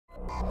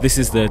This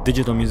is the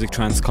Digital Music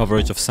Trends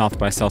coverage of South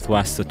by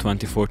Southwest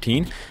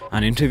 2014,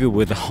 an interview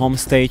with the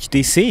Homestage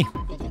DC.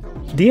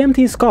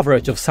 DMT's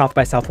coverage of South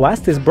by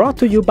Southwest is brought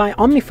to you by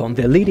Omnifone,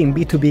 the leading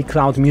B2B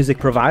cloud music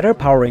provider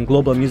powering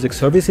global music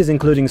services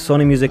including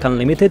Sony Music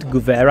Unlimited,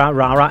 Guvera,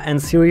 Rara and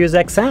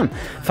SiriusXM.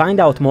 Find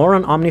out more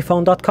on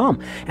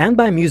omnifone.com. And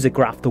by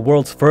MusicGraph, the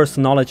world's first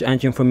knowledge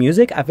engine for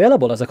music,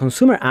 available as a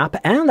consumer app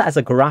and as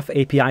a Graph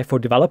API for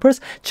developers.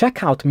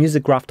 Check out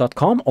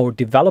musicgraph.com or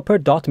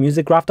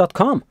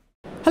developer.musicgraph.com.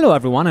 Hello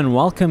everyone and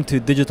welcome to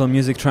Digital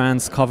Music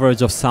Trends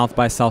coverage of South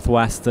by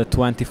Southwest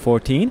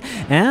 2014,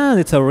 and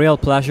it's a real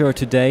pleasure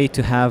today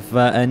to have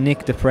Nick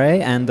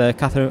DePrey and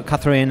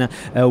Catherine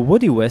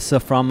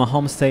Woodiwiss from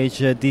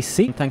Homestage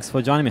DC. Thanks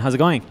for joining me. How's it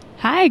going?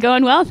 Hi,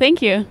 going well,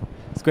 thank you.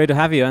 It's great to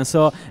have you. And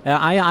so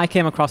I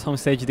came across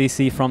Homestage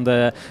DC from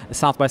the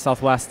South by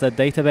Southwest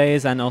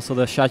database and also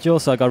the schedule,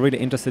 so I got really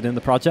interested in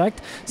the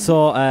project.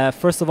 So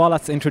first of all,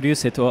 let's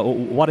introduce it.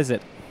 What is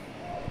it?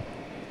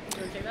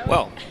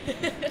 Well,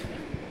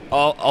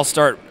 I'll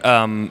start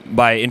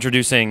by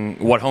introducing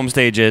what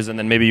Homestage is, and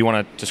then maybe you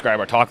want to describe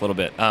our talk a little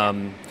bit.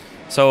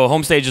 So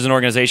Homestage is an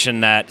organization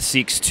that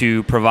seeks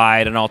to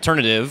provide an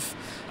alternative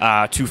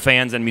to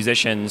fans and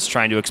musicians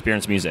trying to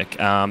experience music.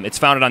 It's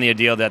founded on the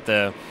idea that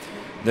the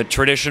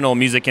traditional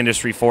music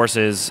industry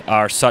forces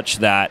are such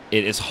that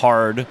it is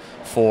hard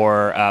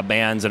for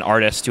bands and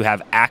artists to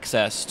have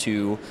access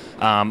to,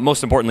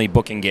 most importantly,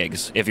 booking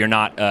gigs if you're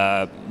not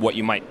what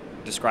you might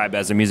describe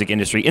as a music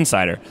industry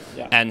insider.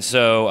 Yeah. And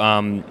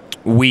so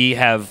we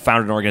have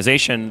founded an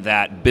organization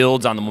that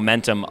builds on the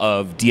momentum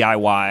of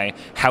DIY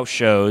house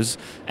shows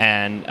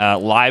and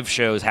live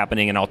shows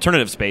happening in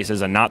alternative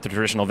spaces and not the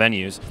traditional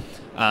venues.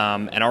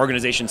 And our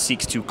organization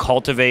seeks to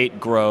cultivate,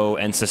 grow,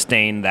 and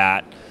sustain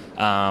that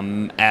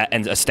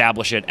and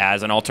establish it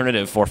as an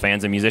alternative for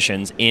fans and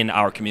musicians in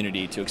our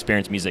community to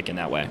experience music in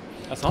that way.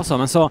 That's awesome.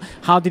 And so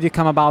how did you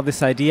come about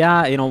this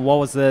idea? You know, what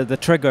was the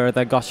trigger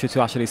that got you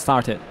to actually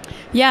start it?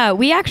 Yeah,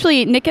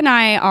 Nick and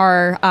I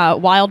are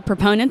wild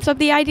proponents of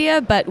the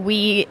idea, but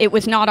it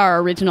was not our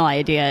original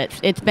idea.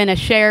 It's been a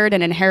shared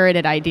and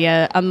inherited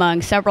idea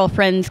among several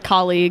friends,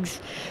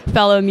 colleagues,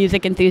 fellow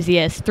music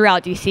enthusiasts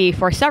throughout DC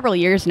for several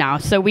years now.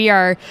 So we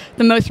are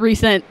the most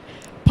recent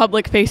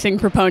public-facing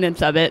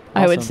proponents of it,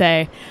 awesome. I would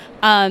say.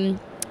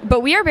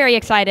 But we are very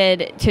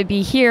excited to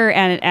be here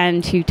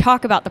and to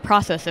talk about the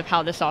process of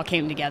how this all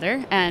came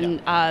together.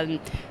 And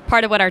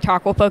part of what our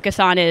talk will focus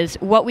on is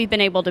what we've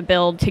been able to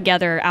build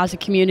together as a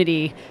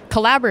community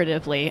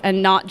collaboratively,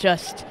 and not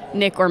just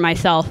Nick or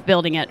myself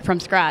building it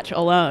from scratch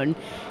alone.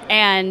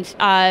 And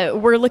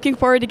we're looking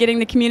forward to getting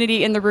the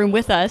community in the room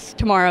with us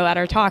tomorrow at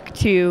our talk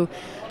to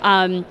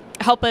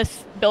help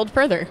us build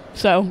further.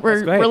 So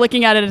we're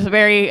looking at it as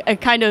a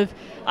kind of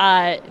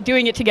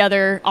doing it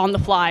together on the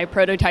fly,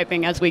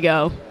 prototyping as we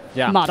go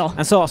model.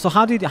 And so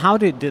how did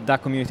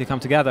that community come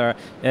together?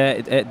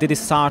 Did it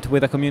start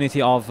with a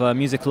community of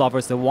music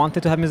lovers that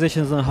wanted to have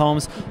musicians in their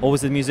homes, or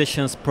was it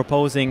musicians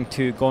proposing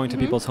to go into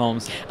people's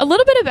homes? A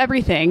little bit of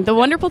everything. The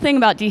wonderful thing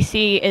about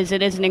DC is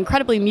it is an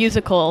incredibly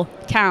musical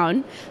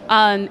town,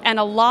 and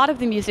a lot of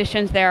the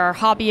musicians there are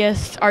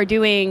hobbyists, are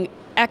doing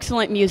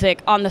excellent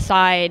music on the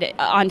side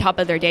on top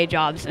of their day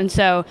jobs. And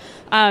so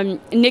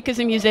Nick is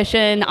a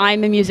musician,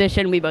 I'm a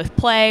musician, we both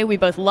play, we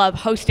both love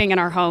hosting in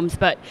our homes,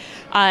 but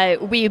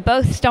we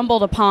both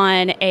stumbled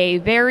upon a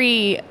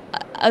very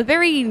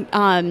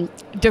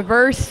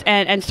diverse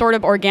and sort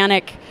of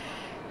organic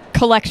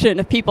collection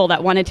of people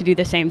that wanted to do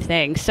the same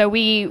thing. So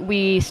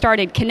we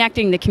started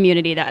connecting the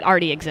community that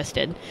already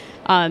existed.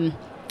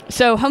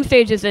 So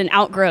Homestage is an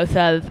outgrowth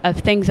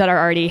of things that are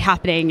already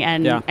happening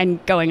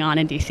and going on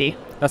in DC.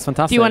 That's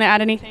fantastic. Do you want to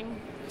add anything?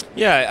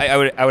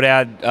 Yeah, I would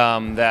add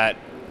that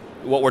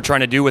what we're trying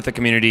to do with the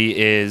community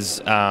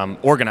is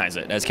organize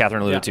it, as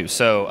Catherine alluded to.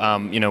 So,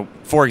 you know,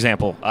 for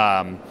example,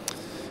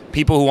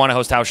 people who want to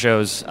host house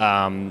shows,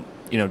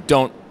 you know,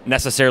 don't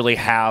necessarily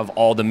have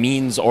all the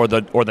means or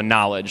the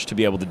knowledge to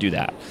be able to do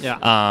that.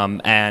 Yeah.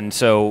 And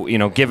so, you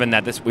know, given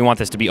that we want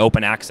this to be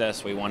open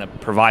access, we want to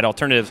provide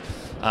alternatives.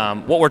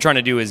 What we're trying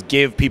to do is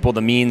give people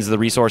the means, the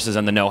resources,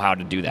 and the know-how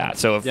to do that.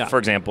 So, if, for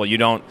example, you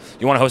want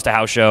to host a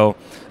house show,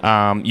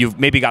 you've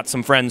maybe got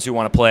some friends who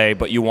want to play,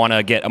 but you want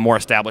to get a more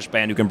established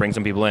band who can bring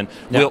some people in.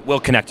 Yeah. We'll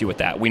connect you with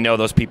that. We know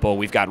those people.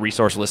 We've got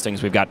resource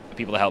listings. We've got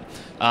people to help.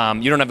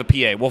 You don't have a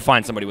PA. We'll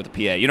find somebody with a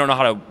PA. You don't know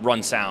how to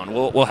run sound.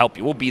 We'll help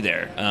you. We'll be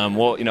there.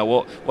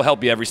 We'll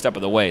help you every step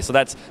of the way. So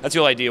that's the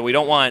whole idea. We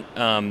don't want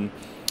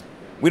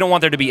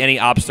there to be any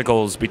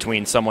obstacles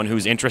between someone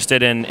who's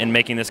interested in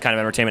making this kind of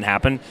entertainment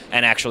happen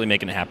and actually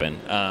making it happen.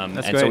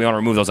 So we want to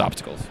remove those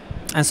obstacles.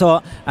 And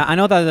so I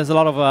know that there's a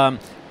lot of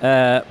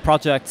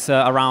projects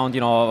around,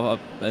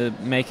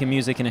 making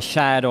music in a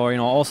shed, or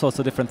all sorts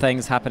of different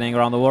things happening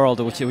around the world,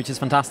 which is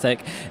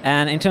fantastic.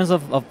 And in terms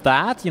of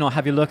that,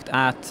 have you looked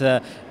at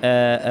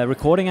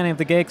recording any of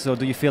the gigs, or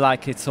do you feel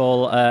like it's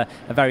all a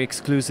very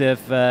exclusive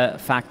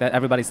fact that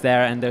everybody's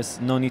there and there's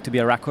no need to be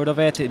a record of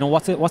it?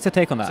 What's your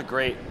take on that?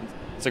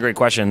 It's a great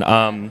question.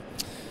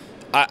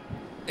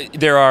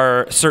 there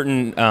are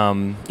certain,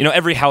 you know,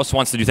 every house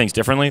wants to do things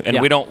differently,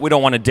 and we don't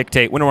want to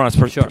dictate, we don't want to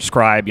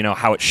prescribe, you know,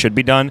 how it should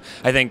be done.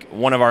 I think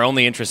one of our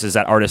only interests is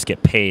that artists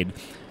get paid.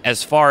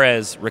 As far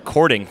as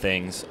recording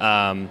things,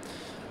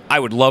 I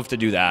would love to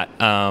do that.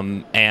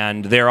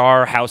 And there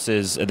are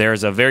houses,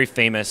 there's a very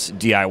famous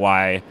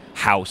DIY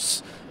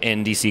house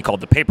in DC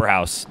called the Paper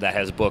House that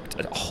has booked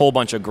a whole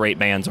bunch of great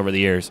bands over the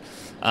years.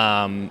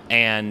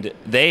 And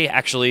they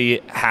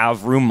actually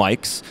have room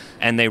mics,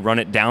 and they run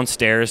it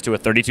downstairs to a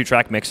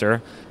 32-track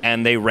mixer,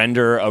 and they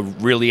render a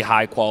really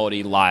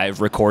high-quality live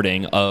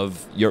recording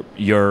of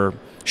your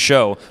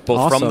show,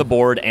 both from the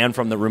board and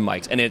from the room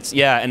mics. And it's,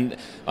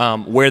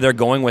 where they're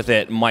going with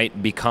it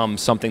might become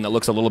something that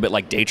looks a little bit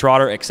like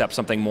Daytrotter, except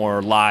something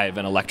more live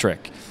and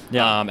electric.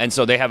 Yeah. And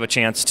so they have a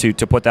chance to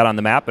put that on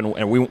the map, and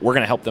we're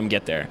going to help them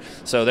get there.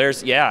 So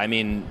there's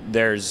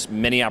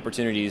many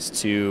opportunities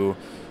to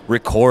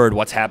record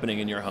what's happening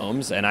in your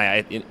homes, and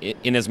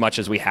in as much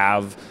as we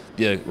have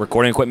the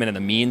recording equipment and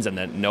the means and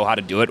the know how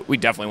to do it, we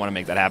definitely want to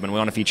make that happen. We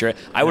want to feature it.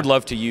 I would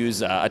love to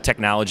use a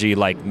technology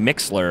like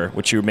Mixler,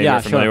 which you may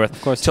be familiar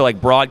with, to like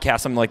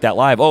broadcast something like that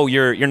live. Oh,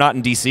 you're not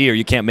in DC or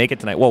you can't make it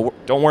tonight. Well,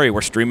 don't worry,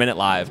 we're streaming it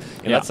live.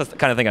 And that's the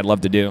kind of thing I'd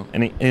love to do.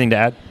 Anything to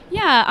add?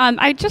 Yeah,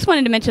 I just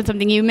wanted to mention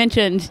something. You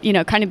mentioned, you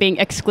know, kind of being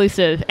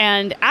exclusive,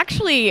 and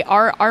actually,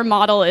 our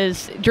model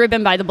is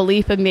driven by the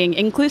belief of being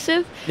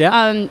inclusive.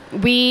 Yeah.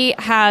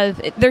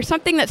 There's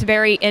something that's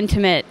very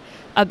intimate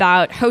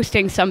about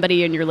hosting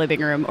somebody in your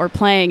living room or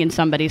playing in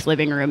somebody's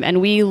living room, and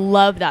we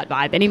love that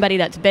vibe. Anybody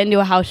that's been to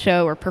a house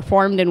show or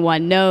performed in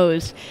one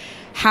knows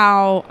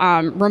how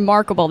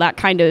remarkable that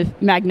kind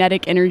of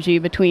magnetic energy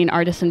between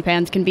artists and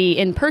fans can be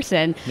in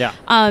person. Yeah.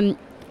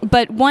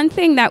 But one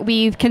thing that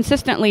we've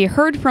consistently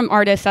heard from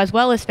artists as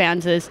well as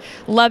fans is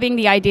loving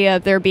the idea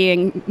of there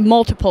being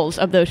multiples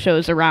of those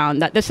shows around,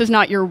 that this is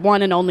not your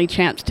one and only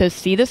chance to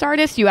see this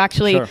artist. You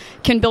actually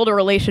can build a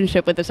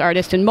relationship with this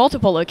artist in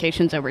multiple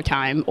locations over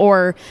time,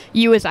 or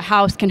you as a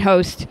house can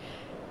host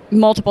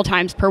multiple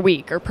times per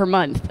week or per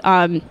month.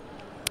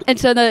 And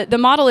so the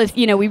model is,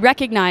 you know, we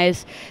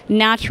recognize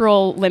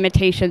natural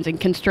limitations and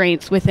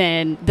constraints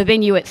within the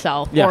venue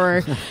itself,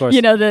 or,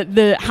 you know,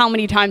 the how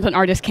many times an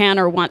artist can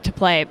or want to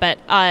play. But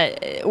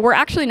we're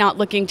actually not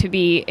looking to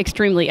be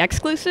extremely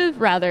exclusive,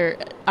 rather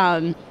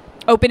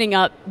opening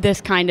up this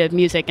kind of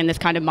music and this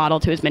kind of model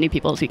to as many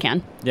people as we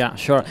can. Yeah,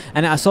 sure.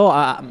 And I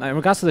saw, in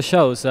regards to the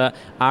shows,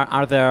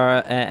 are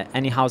there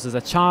any houses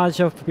that charge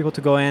for people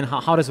to go in?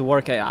 How does it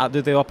work?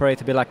 Do they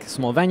operate a bit like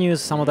small venues,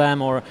 some of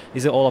them, or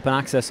is it all open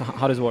access?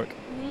 How does it work?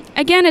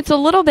 Again, it's a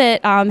little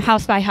bit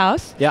house by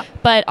house. Yeah.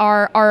 But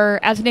our,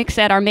 as Nick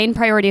said, our main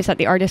priority is that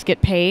the artists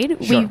get paid.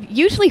 Sure. We've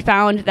usually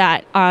found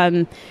that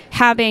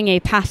having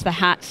a pass the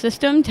hat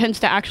system tends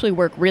to actually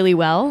work really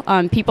well.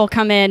 People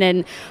come in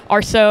and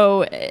are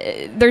so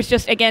there's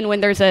just, again,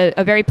 when there's a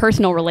very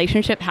personal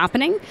relationship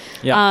happening.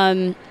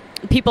 Yeah.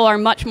 People are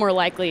much more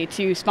likely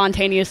to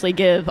spontaneously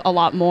give a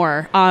lot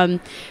more.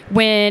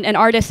 When an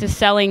artist is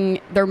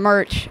selling their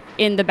merch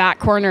in the back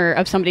corner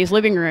of somebody's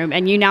living room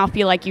and you now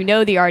feel like you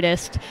know the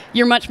artist,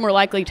 you're much more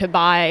likely to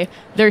buy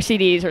their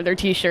CDs or their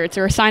T-shirts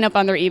or sign up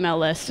on their email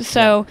list.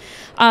 So,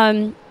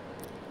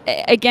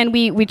 again,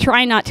 we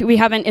try not to, we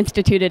haven't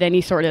instituted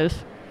any sort of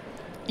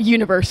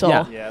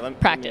universal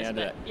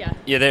practice.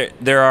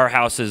 There are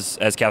houses,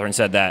 as Catherine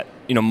said, that,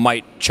 you know,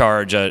 might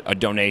charge a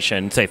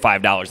donation, say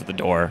 $5 at the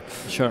door.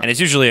 Sure. And it's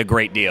usually a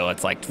great deal.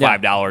 It's like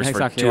 $5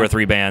 for two or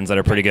three bands that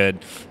are pretty good.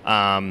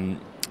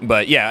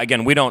 But yeah,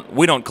 again, we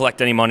don't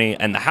collect any money,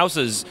 and the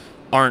houses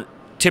aren't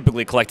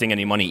typically collecting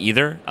any money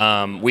either.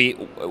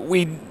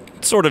 We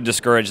sort of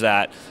discourage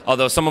that,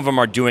 although some of them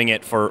are doing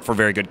it for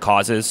very good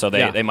causes. So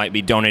they might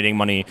be donating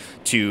money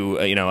to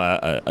an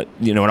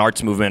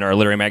arts movement or a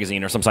literary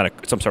magazine or some sort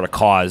of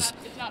cause.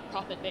 It's not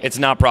profit-based. It's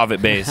not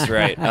profit-based,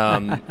 right?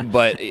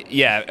 But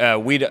yeah,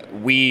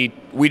 we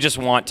just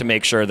want to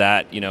make sure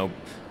that, you know,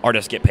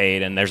 artists get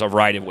paid, and there's a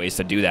variety of ways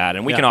to do that,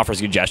 and we can offer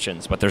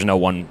suggestions, but there's no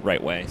one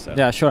right way. So.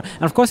 Yeah, sure.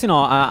 And of course, you know,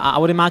 I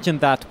would imagine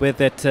that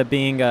with it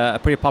being a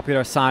pretty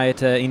popular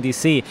site in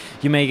DC,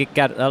 you may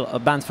get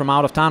bands from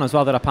out of town as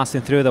well that are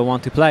passing through that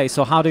want to play.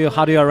 So how do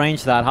you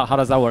arrange that? How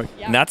does that work?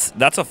 Yeah. And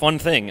that's a fun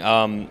thing.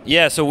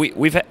 So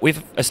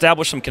we've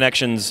established some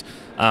connections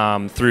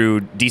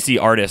through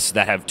DC artists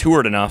that have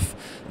toured enough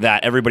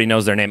that everybody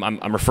knows their name.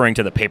 I'm referring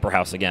to the Paper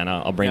House again.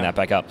 I'll bring that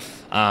back up.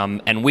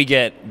 And we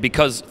get,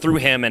 because through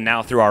him and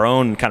now through our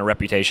own kind of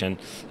reputation,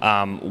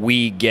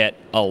 we get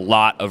a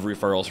lot of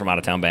referrals from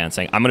out-of-town bands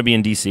saying, I'm going to be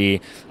in DC.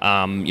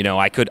 You know,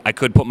 I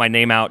could put my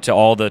name out to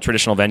all the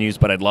traditional venues,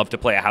 but I'd love to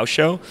play a house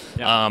show.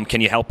 Yeah. Can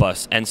you help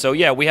us? And so,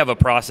 yeah, we have a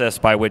process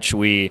by which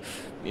we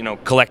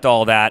collect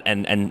all that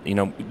and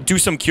do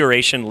some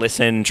curation,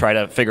 listen, try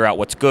to figure out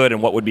what's good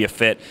and what would be a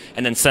fit,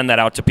 and then send that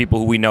out to people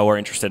who we know are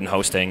interested in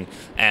hosting.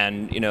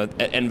 And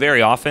and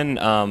very often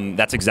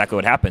that's exactly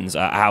what happens.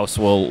 A house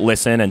will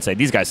listen and say,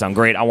 these guys sound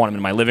great, I want them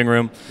in my living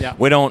room. Yeah.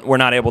 We're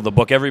not able to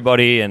book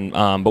everybody, and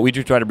but we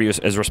do try to be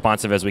as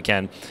responsive as we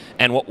can.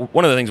 And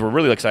one of the things we're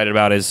really excited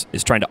about is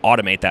trying to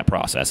automate that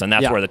process, and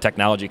that's where the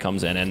technology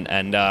comes in,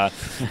 and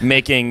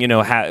making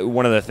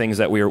one of the things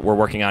that we're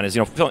working on is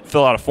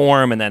fill out a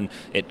form, and then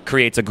it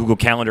creates a Google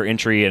Calendar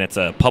entry, and it's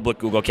a public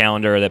Google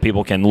Calendar that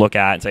people can look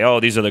at and say, oh,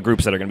 these are the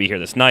groups that are going to be here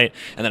this night.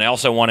 And then we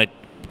also want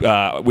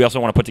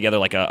to put together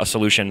like a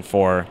solution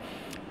for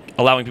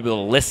allowing people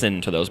to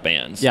listen to those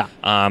bands through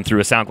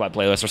a SoundCloud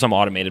playlist or some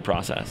automated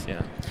process.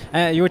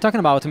 Yeah. You were talking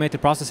about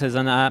automated processes,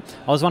 and I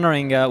was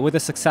wondering, with the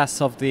success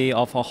of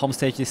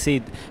Homestage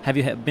DC, have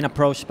you been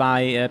approached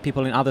by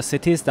people in other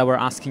cities that were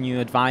asking you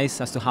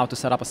advice as to how to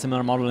set up a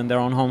similar model in their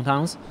own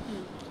hometowns?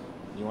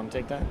 You want to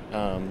take that?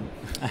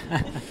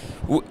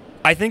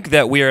 I think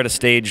that we are at a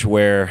stage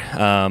where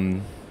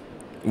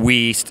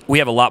we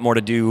have a lot more to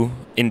do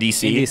in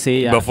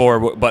DC,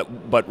 before,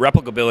 but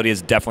replicability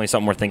is definitely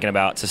something we're thinking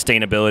about.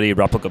 Sustainability,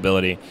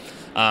 replicability.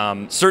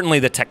 Certainly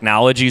the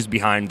technologies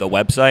behind the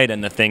website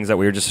and the things that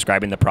we were just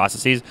describing, the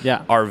processes,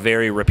 are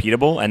very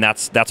repeatable, and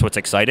that's what's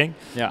exciting.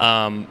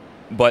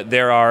 But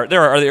there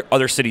are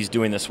other cities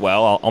doing this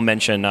well. I'll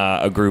mention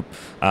a group,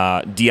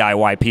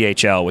 DIY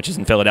PHL, which is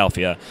in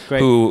Philadelphia,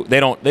 who they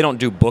don't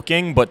do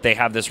booking, but they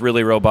have this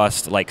really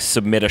robust like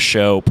submit a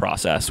show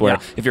process where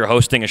if you're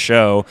hosting a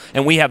show,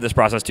 and we have this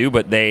process too,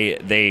 but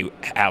they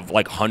have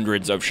like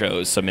hundreds of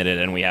shows submitted,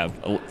 and we have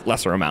a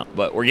lesser amount,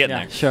 but we're getting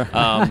there. Sure.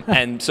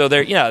 And so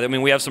there, I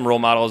mean, we have some role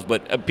models,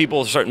 but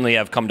people certainly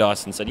have come to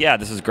us and said, yeah,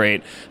 this is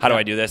great. How do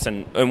I do this?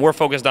 And we're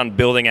focused on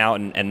building out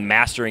and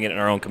mastering it in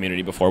our own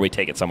community before we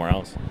take it somewhere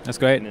else. That's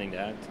great. Anything to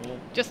add?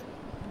 Just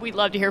we'd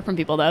love to hear from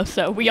people though,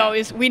 so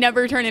we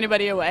never turn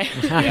anybody away.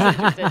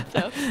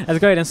 That's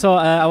great. And so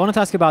I wanted to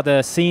ask you about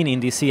the scene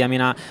in DC. I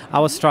mean, I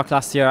was struck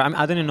last year.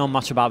 I didn't know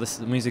much about this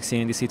music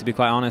scene in DC, to be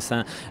quite honest.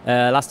 And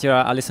last year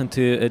I listened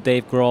to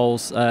Dave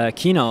Grohl's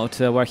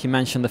keynote where he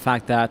mentioned the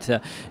fact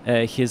that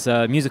his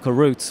musical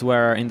roots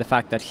were in the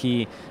fact that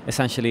he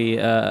essentially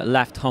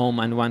left home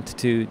and went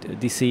to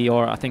DC,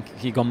 or I think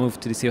he got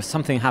moved to DC or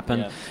something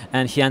happened,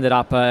 and he ended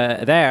up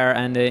there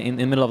and in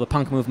the middle of the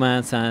punk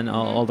movements and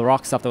all the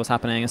rock stuff that was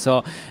happening.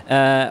 So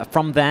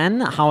from then,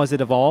 how has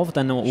it evolved,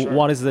 and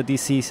what is the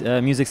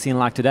DC music scene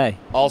like today?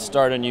 I'll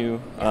start on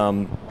you.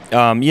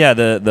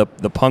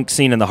 The punk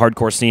scene and the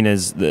hardcore scene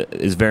is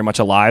very much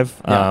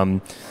alive.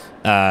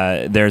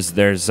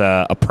 There's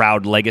a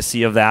proud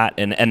legacy of that,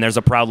 and there's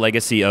a proud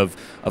legacy of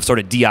sort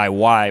of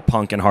DIY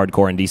punk and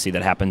hardcore in DC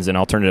that happens in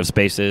alternative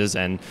spaces,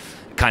 and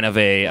kind of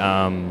a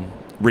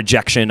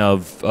rejection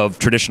of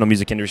traditional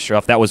music industry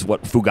stuff. That was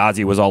what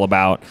Fugazi was all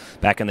about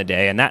back in the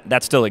day, and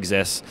that still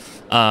exists.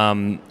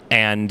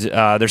 And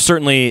there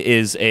certainly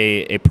is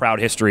a proud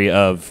history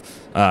of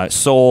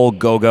soul,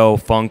 go-go,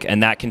 funk,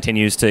 and that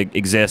continues to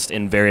exist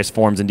in various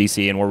forms in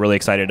DC, and we're really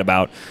excited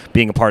about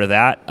being a part of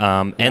that.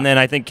 And then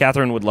I think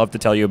Catherine would love to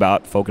tell you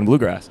about folk and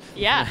bluegrass.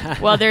 Yeah,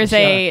 well, there's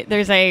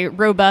a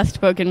robust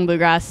folk and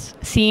bluegrass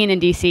scene in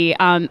DC,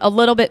 a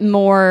little bit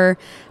more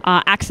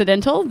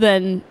accidental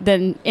than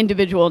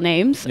individual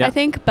names, I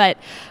think, but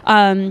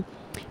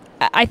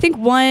I think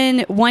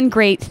one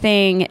great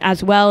thing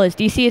as well is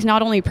DC is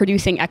not only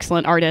producing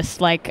excellent artists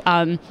like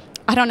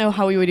I don't know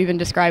how we would even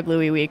describe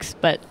Louis Weeks,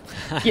 but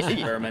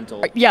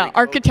experimental,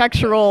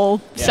 architectural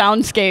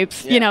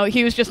soundscapes. You know,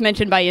 he was just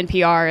mentioned by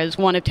NPR as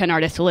one of 10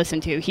 artists to listen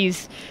to.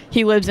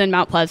 He lives in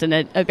Mount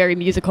Pleasant, a very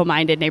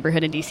musical-minded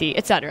neighborhood in DC,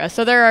 etc.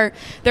 So there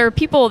are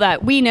people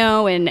that we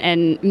know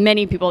and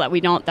many people that we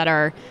don't that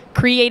are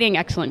creating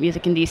excellent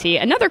music in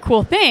DC. Another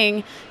cool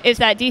thing is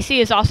that DC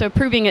is also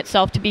proving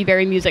itself to be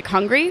very music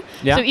hungry.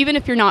 So even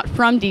if you're not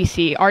from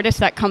DC, artists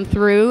that come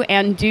through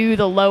and do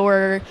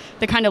the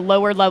kind of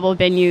lower level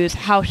venues,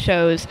 house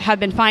shows, have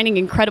been finding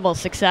incredible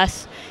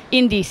success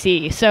in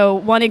DC. So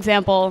one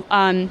example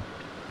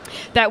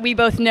that we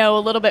both know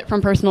a little bit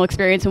from personal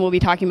experience and we'll be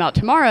talking about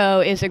tomorrow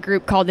is a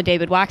group called the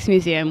David Wax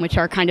Museum, which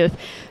are kind of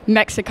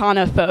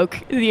Mexicana folk,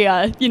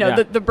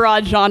 the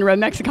broad genre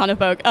Mexicana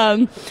folk.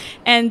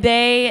 And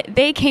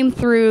they came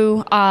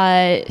through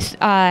 4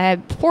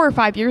 or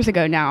 5 years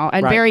ago now,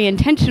 and very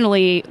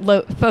intentionally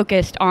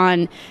focused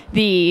on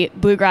the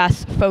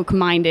bluegrass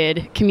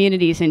folk-minded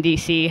communities in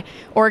DC,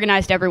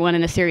 organized everyone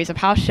in a series of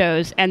house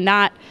shows, and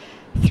that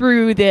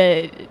through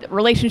the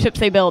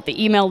relationships they built,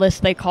 the email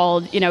list they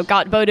called,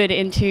 got voted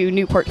into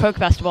Newport Folk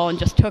Festival and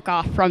just took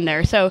off from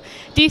there. So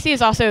DC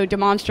is also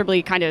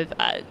demonstrably kind of,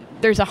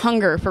 there's a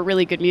hunger for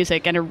really good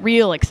music and a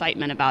real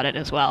excitement about it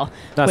as well.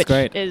 That's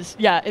great.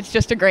 It's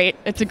just a great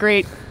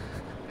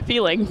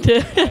feeling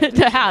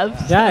to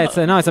have. Yeah,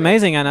 it's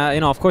amazing,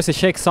 and of course it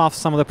shakes off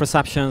some of the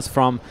perceptions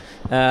from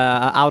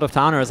out of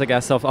towners, I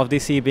guess, of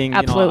DC being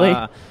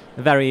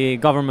very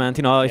government.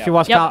 If you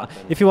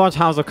watch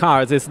House of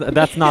Cards,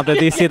 that's not the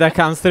DC that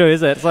comes through,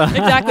 is it? So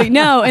exactly.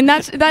 No, and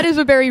that is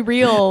a very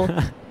real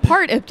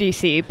part of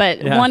DC,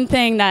 but one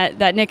thing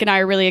that Nick and I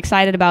are really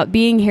excited about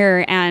being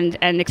here and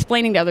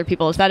explaining to other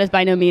people is that is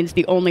by no means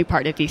the only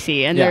part of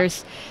DC. And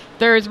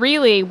there's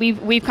really,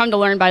 we've come to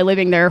learn by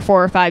living there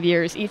 4 or 5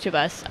 years, each of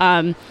us.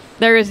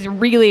 There is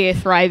really a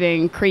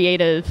thriving,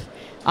 creative,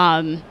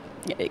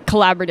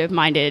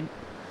 collaborative-minded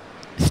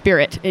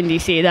spirit in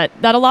DC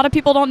that a lot of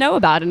people don't know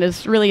about, and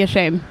is really a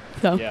shame.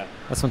 So. Yeah.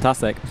 That's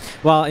fantastic.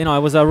 Well,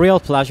 it was a real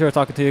pleasure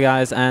talking to you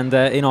guys, and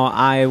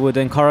I would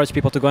encourage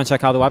people to go and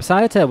check out the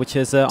website, which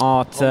is at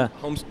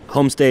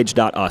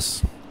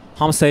homestage.us.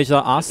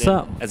 Homestage.us.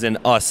 As in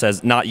us,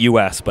 as not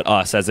US, but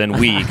us, as in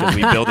we, because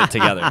we build it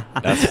together.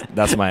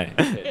 That's my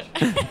pitch.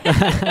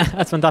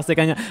 That's fantastic.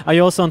 And are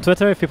you also on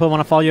Twitter if people want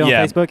to follow you on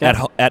Facebook?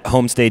 At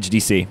Homestage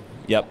DC.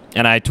 Yep,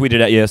 and I tweeted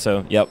at you,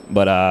 so yep.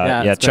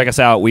 But check us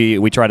out.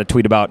 We try to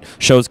tweet about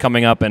shows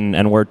coming up,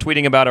 and we're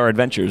tweeting about our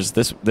adventures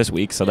this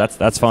week. So that's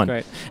fun. That's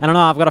great. And I know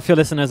I've got a few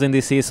listeners in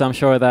DC, so I'm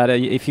sure that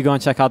if you go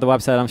and check out the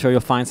website, I'm sure you'll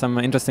find some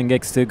interesting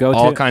gigs to go to.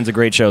 All kinds of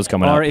great shows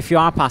coming up. Or if you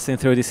are passing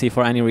through DC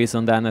for any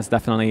reason, then there's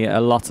definitely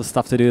lots of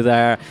stuff to do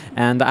there.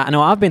 And I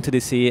know I've been to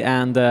DC,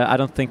 and I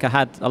don't think I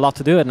had a lot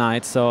to do at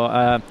night.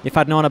 So if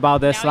I'd known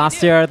about this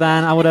last year,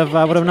 then I would have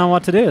known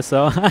what to do.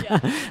 So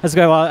that's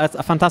great. Well, it's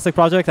a fantastic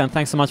project, and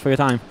thanks so much for your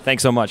time.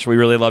 Thanks so much. We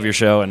really love your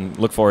show and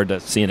look forward to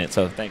seeing it.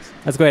 So thanks.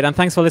 That's great. And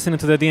thanks for listening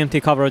to the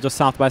DMT coverage of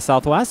South by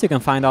Southwest. You can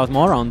find out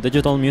more on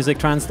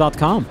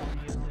digitalmusictrends.com.